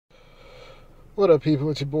What up, people?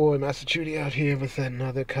 It's your boy Massachusetts out here with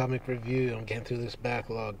another comic review. I'm getting through this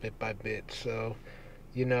backlog bit by bit. So,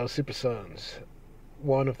 Super Sons,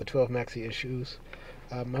 one of the 12 maxi issues.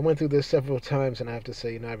 I went through this several times, and I have to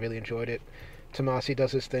say, I really enjoyed it. Tomasi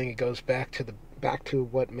does his thing. It goes back to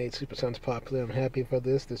what made Super Sons popular. I'm happy for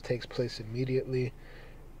this. This takes place immediately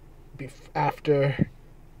after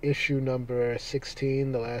issue number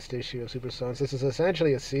 16, the last issue of Super Sons. This is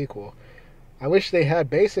essentially a sequel. I wish they could have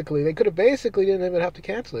basically didn't even have to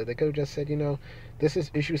cancel it. They could have just said, this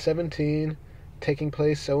is issue 17, taking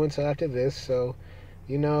place so and so after this. So,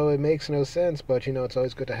 it makes no sense, but, it's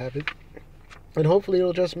always good to have it. And hopefully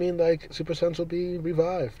it'll just mean, like, Super Sons will be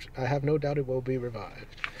revived. I have no doubt it will be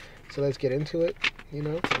revived. So let's get into it,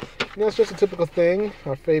 it's just a typical thing.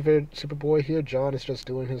 Our favorite Superboy here, John, is just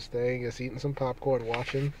doing his thing, is eating some popcorn,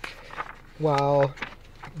 watching, while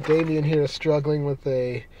Damian here is struggling with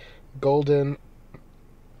a golden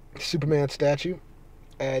Superman statue,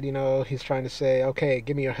 and he's trying to say, okay,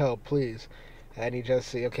 give me your help, please, and you just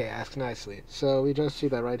see, okay, ask nicely. So we just see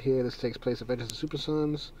that right here. This takes place Adventures of Super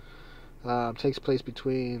Sons, takes place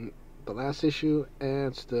between the last issue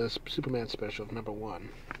and the Superman special number 1.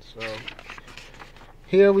 So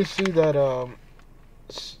here we see that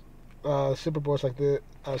Superboy's like the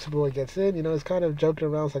Superboy gets in, he's kind of joking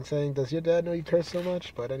around. It's like saying, does your dad know you curse so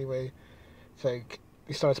much? But anyway, it's like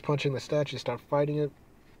he starts punching the statue, start fighting it,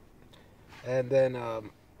 and then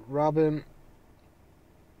Robin.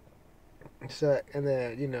 So, and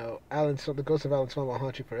then Alan, so the ghost of Alan Swan will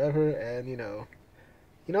haunt you forever, and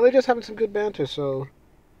they're just having some good banter. So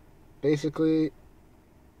basically,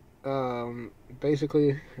 whoa,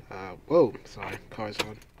 sorry, car's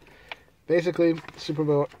on. Basically,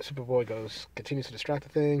 Superboy continues to distract the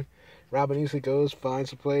thing. Robin easily goes, finds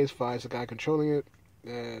the place, finds the guy controlling it,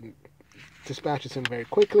 and dispatches him very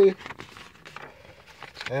quickly.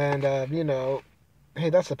 And, hey,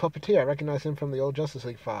 that's the puppeteer. I recognize him from the old Justice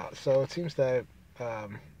League file. So it seems that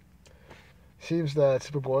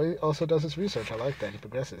Superboy also does his research. I like that. He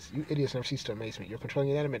progresses. You idiots never cease to amaze me. You're controlling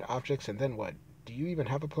inanimate objects, and then what? Do you even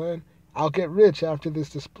have a plan? I'll get rich after this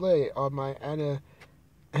display on my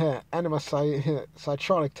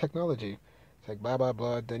animatronic technology. It's like, blah, blah,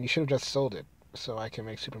 blah. Then you should have just sold it so I can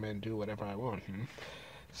make Superman do whatever I want.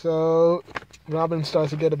 So Robin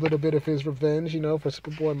starts to get a little bit of his revenge, for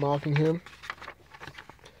Superboy mocking him.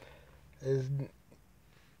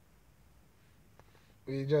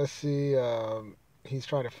 We just see he's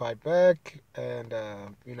trying to fight back, and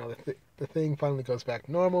the thing finally goes back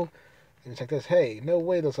normal. And he's like this, hey, no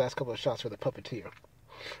way those last couple of shots were the puppeteer.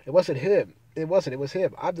 It wasn't him. It was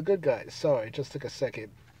him. I'm the good guy. Sorry, it just took a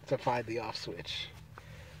second to find the off switch.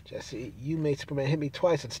 Jesse, you made Superman hit me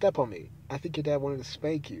twice and step on me. I think your dad wanted to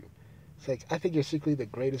spank you. It's like, I think you're secretly the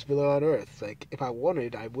greatest villain on Earth. It's like, if I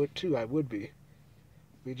wanted, I would too. I would be.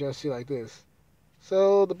 We just see like this.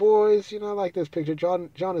 So the boys, I like this picture. John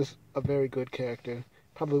is a very good character.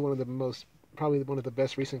 Probably one of the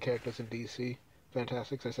best recent characters in DC.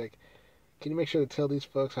 Fantastic. So it's like, can you make sure to tell these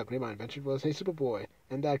folks how great my invention was? Hey, Superboy,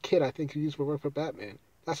 and that kid I think you used for work for Batman.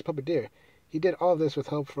 That's a puppeteer. He did all of this with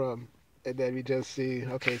help from. And then we just see,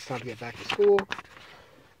 okay, it's time to get back to school.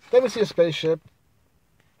 Then we see a spaceship.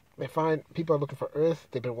 They find people are looking for Earth.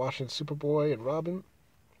 They've been watching Superboy and Robin.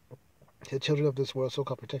 The children of this world,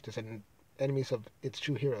 so-called protectors and enemies of its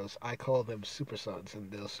true heroes. I call them Super Sons,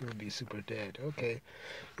 and they'll soon be super dead. Okay.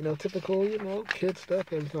 Typical, kid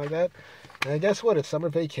stuff, everything like that. And guess what? It's summer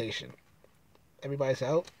vacation. Everybody's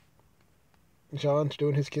out. John's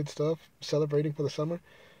doing his kid stuff, celebrating for the summer.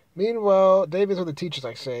 Meanwhile, David's with the teachers,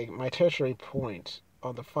 like saying, my tertiary point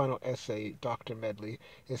on the final essay, Dr. Medley,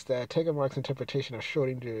 is that Tegamark's interpretation of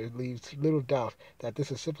Schrodinger leaves little doubt that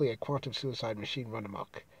this is simply a quantum suicide machine run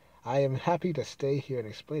amok. I am happy to stay here and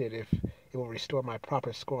explain it if it will restore my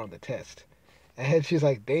proper score on the test. And she's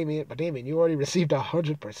like, Damien, you already received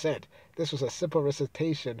 100%. This was a simple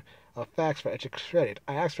recitation of facts for extra credit.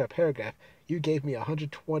 I asked for a paragraph. You gave me a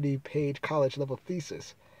 120-page college-level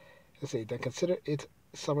thesis. Let's see, then consider it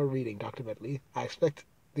summer reading, Dr. Medley. I expect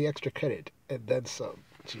the extra credit and then some.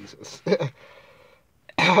 Jesus.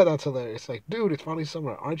 That's hilarious. Like, dude, it's finally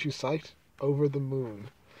summer. Aren't you psyched? Over the moon.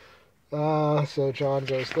 So John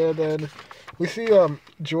goes there then. We see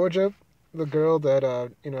Georgia, the girl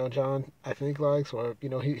that John I think likes, or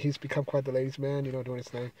he's become quite the ladies' man, doing his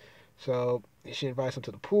thing. So she invites him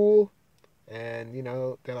to the pool, and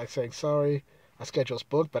they're like saying, sorry, our schedule's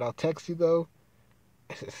booked, but I'll text you though.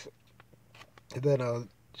 And then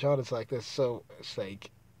John is like this, so it's like,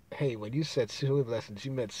 hey, when you said swimming lessons,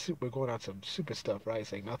 you meant super, we're going on some super stuff, right?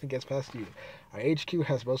 It's like nothing gets past you. Our HQ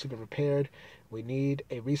has mostly been repaired. We need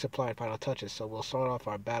a resupply and final touches, so we'll start off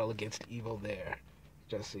our battle against evil there.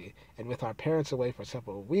 Just see. And with our parents away for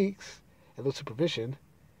several weeks and little supervision,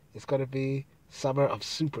 it's gonna be summer of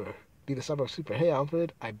super. Be the summer of super. Hey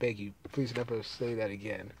Alfred, I beg you, please never say that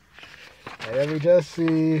again. And then we just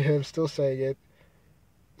see him still saying it.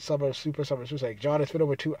 Summer of super, summer of super. It's like, John, it's been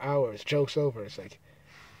over 2 hours. Joke's over. It's like,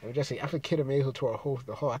 and we just see after Kid Amazel tore a hole through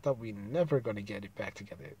the hull, I thought we never gonna get it back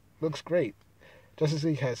together. It looks great. Justice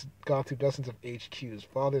League has gone through dozens of HQs.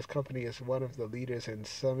 Father's company is one of the leaders in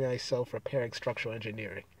semi-self-repairing structural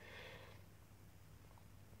engineering.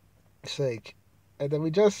 It's like, and then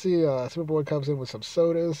we just see Superboy comes in with some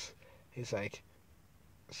sodas. He's like,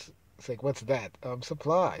 it's like, what's that?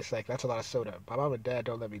 Supplies. Like, that's a lot of soda. My mom and dad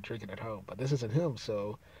don't let me drink it at home, but this isn't him,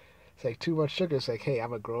 so it's like too much sugar. It's like, hey,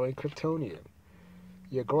 I'm a growing Kryptonian.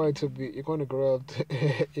 You're going to grow up.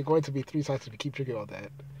 You're going to be 3 times if you keep drinking all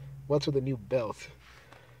that. What's with the new belt?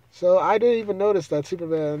 So I didn't even notice that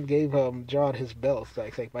Superman gave John his belt.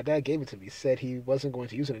 Like my dad gave it to me. Said he wasn't going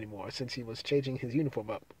to use it anymore since he was changing his uniform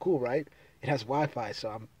up. Cool, right? It has Wi-Fi, so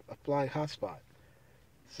I'm a flying hotspot.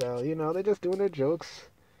 So they're just doing their jokes,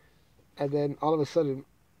 and then all of a sudden,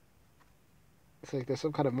 it's like there's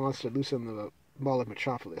some kind of monster loose in the mall of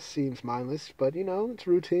Metropolis. Seems mindless, but it's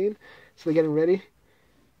routine. So they're getting ready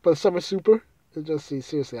for Summer Super. Just see,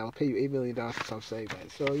 seriously, I'll pay you $8 million for some saying that.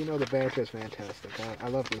 So the banter is fantastic. I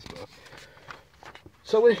love this book.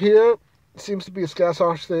 So we're here. Seems to be a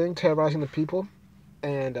Skasarge thing, terrorizing the people,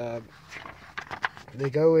 and they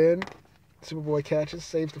go in. Superboy catches,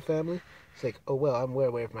 saves the family. It's like, oh well, I'm well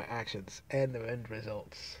aware of my actions and the end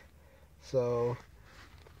results. So,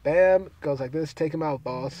 bam, goes like this. Take him out,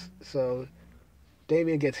 boss. So,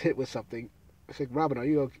 Damian gets hit with something. It's like, Robin, are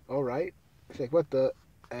you all right? It's like, what the?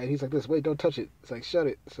 And he's like this, wait, don't touch it. It's like, shut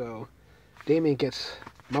it. So Damian gets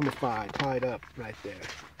mummified, tied up right there.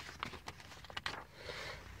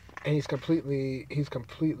 And he's completely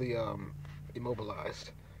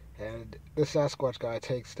immobilized. And this Sasquatch guy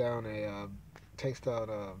takes down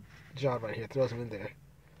John right here, throws him in there.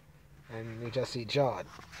 And we just see John.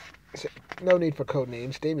 So, no need for code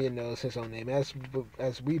names. Damian knows his own name, as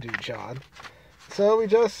we do, John. So we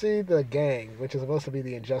just see the gang, which is supposed to be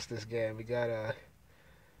the Injustice gang. We got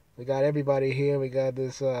everybody here. We got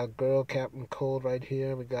this girl, Captain Cold, right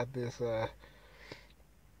here. We got this.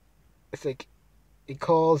 It's like he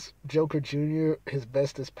calls Joker Jr. his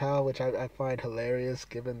bestest pal, which I find hilarious,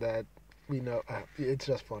 given that we know it's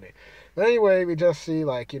just funny. But anyway, we just see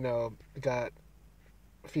we got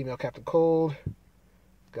female Captain Cold,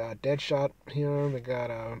 got Deadshot here. We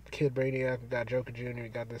got Kid Brainiac. We got Joker Jr. We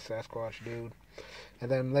got this Sasquatch dude,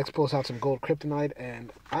 and then Lex pulls out some gold kryptonite,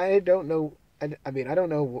 and I don't know. I mean, I don't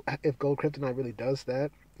know if gold kryptonite really does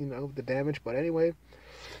that, the damage. But anyway,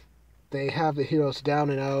 they have the heroes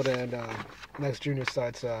down and out, and Lex Jr.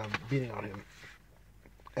 starts beating on him.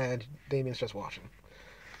 And Damian's just watching.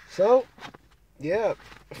 So, yeah,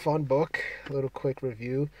 fun book. A little quick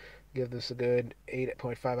review. Give this a good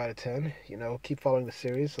 8.5 out of 10. Keep following the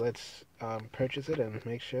series. Let's purchase it and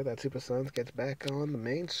make sure that Super Sons gets back on the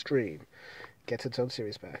mainstream. Gets its own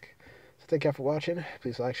series back. Thank you for watching.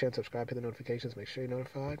 Please like, share, and subscribe. Hit the notifications. Make sure you're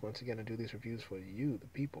notified. Once again, I do these reviews for you, the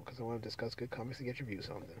people, because I want to discuss good comics and get your views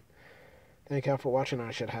on them. Thank you for watching.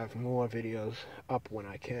 I should have more videos up when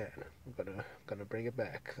I can. I'm gonna bring it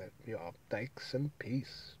back. Y'all, thanks and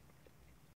peace.